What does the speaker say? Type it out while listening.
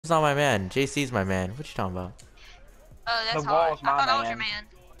not my man. JC's my man. What you talking about? Oh, that's The hard. wall's I my thought that was your man. man.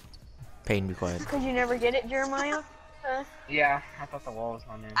 Payne, be quiet. Because you never get it, Jeremiah? Yeah, I thought the wall was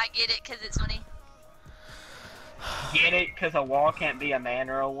my man. I get it because it's funny. Get it? Because a wall can't be a man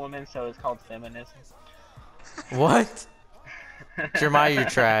or a woman, so it's called feminism. What? Jeremiah, you're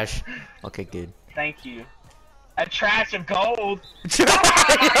trash. Okay, good. Thank you. A trash of gold.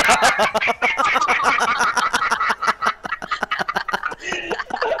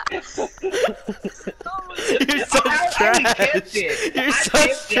 You're such trash. You're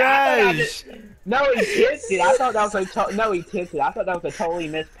such trash. No, he tipped it. I thought that was a no. He tipped it. I thought that was a totally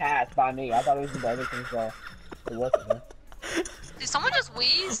missed pass by me. I thought it was the other things well. It wasn't. Did someone just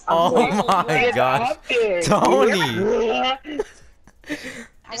wheeze? Oh my gosh, Tony.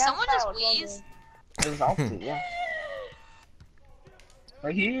 Did someone just wheeze? It was opposite, yeah.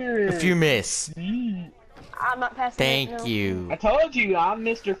 Right here. If you miss, I'm not passing thank it, no. you. I told you, I'm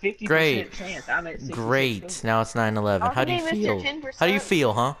Mr. 50% Great. chance. I'm at 66%. Great. Now it's 9/11. How do you I'll be feel? Mr. 10%. How do you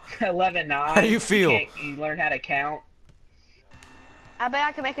feel, huh? 11-9. How do you feel? You learn how to count. I bet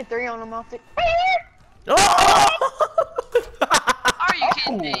I can make a 3 on them off the... Oh! Are you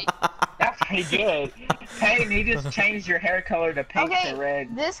kidding me? That's pretty good. Hey, you just changed your hair color to pink Okay, to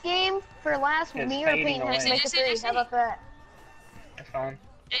red. this game, for last, It's me or fading Peyton has to away. make a 3. How about that? That's fine.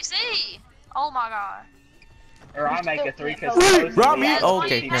 JC! Oh my god. Or I make a 3 because Wait, supposedly, Rob me? I have Oh, the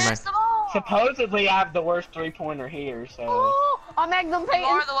okay, worst- never mind. Pass the ball. Supposedly I have the worst 3-pointer here, so Oh, I make them You Peyton.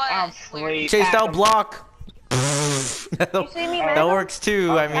 are the one. I'm Weird. sweet. Chase Pass down them. block. You see me That make That him? works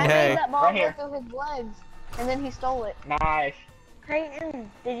too. I mean, I hey. made that ball Right here. go through his legs, and then he stole it. Nice. Peyton,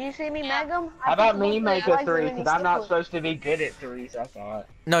 did you see me Yeah. make him? How about me him make through a his legs 3? and then he Because I'm not stole it. supposed to be good at 3s, I thought.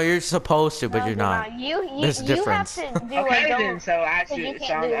 No, you're supposed to, but No, you're not. You There's a difference. have to do Okay a then, don't. so I So you should,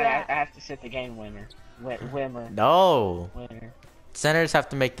 can't so do I that. have to set the game winner. Winner. No. Winner. Centers have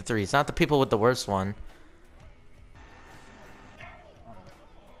to make the 3s, not the people with the worst one.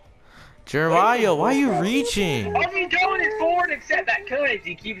 Jeremiah, why are you reaching? All he's doing is forward except that courage.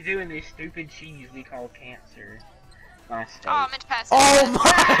 He keeps doing this stupid cheese we call cancer. My state. Oh, I meant to pass it. Oh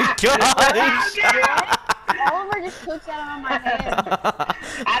my gosh! Oliver just puts that on my hand.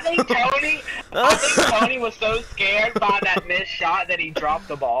 I think Tony was so scared by that missed shot that he dropped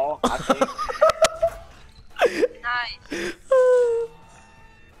the ball. I think. Nice.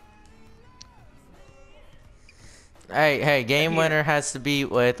 Hey, game winner has to be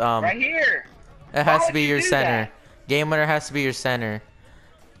with Right here. it has Why to be would you your do center. that? Game winner has to be your center.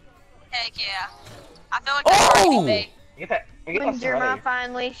 Heck yeah. I feel like that's targeting me. Get that. Get When that Jeremiah ready.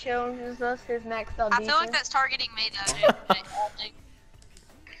 finally shows us his maxed out I feel like defense. that's targeting me though, dude.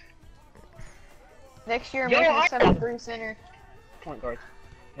 Next year, I'm Yo, making I- a 7-3 center. Point guard.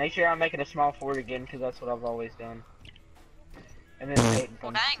 Make sure I'm making a small forward again because that's what I've always done. And then Peyton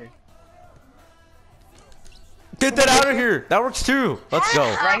Well, comes dang. through. Get that out of here. That works too. Let's go.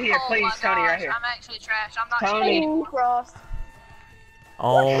 Right here, Oh please, my Tony, right gosh, here. I'm actually trash. I'm not Tony. cheating. Ooh, Frost.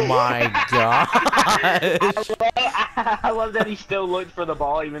 Oh my gosh. I love that he still looked for the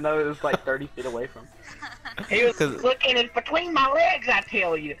ball even though it was like 30 feet away from him. He was 'Cause- looking in between my legs, I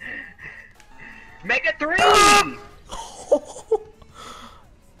tell you. Make a 3!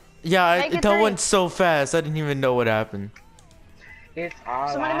 Yeah, Make it that 3. went so fast. I didn't even know what happened. It's all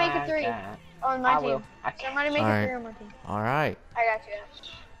Somebody make a I 3. got. On my I team. will. Somebody make Alright. a 3 on my team. All right. I got you.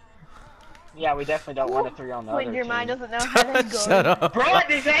 Yeah, we definitely don't want a 3 on the When other Jeremiah team. doesn't know how to go. Shut up. Bro,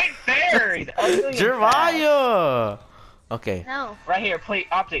 this ain't fair! It's ugly and fast. Jeremiah. Okay. No. Right here, please,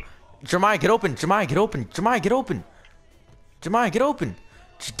 optic. Jeremiah, get open. Jeremiah, get open. Jeremiah, get open. Jeremiah, get open.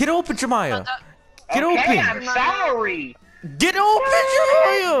 Get open, Jeremiah. Get Okay, open. I'm sorry! Get open,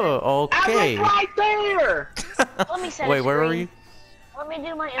 Jeremiah. Okay. I was right there! Let me set Wait, a were screen. you? Let me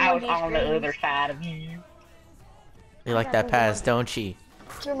do my I was emoji on the screen. other side of you. You like that pass, don't you?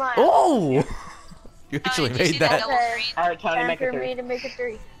 Jeremiah. Oh! You Tony, actually did you see made that that. double Okay. screen? Alright, Tony, Time make for a 3. me to make a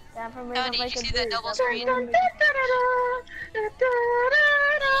 3. Time for me Tony, to did make you a see that 3. double Time for me screen? to make-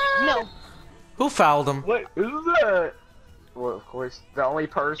 No. Who fouled him? What? Who's that? Well, of course, the only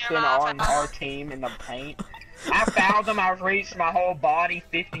person Jeremiah on our team in the paint. I fouled him, I reached my whole body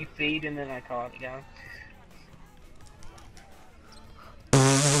 50 feet, and then I caught the guy.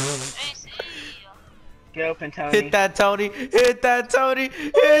 JC. Get open, Tony. Hit that, Tony. Hit that, Tony.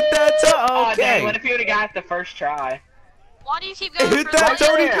 Hit that, Oh, dang, Tony. what if you would've got the first try? Why do you keep going Hit for that, the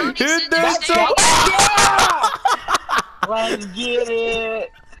Tony. Tony's Hit sitting there that, staring. Let's get it!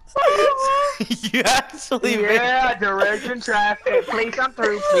 You actually made Yeah, direction traffic. Please come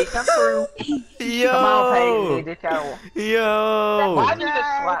through, please come through. Come on, Peyton, Yo. get towel. Yo. Why did you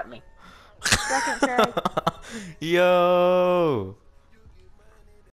just slap me? Second try. Yo.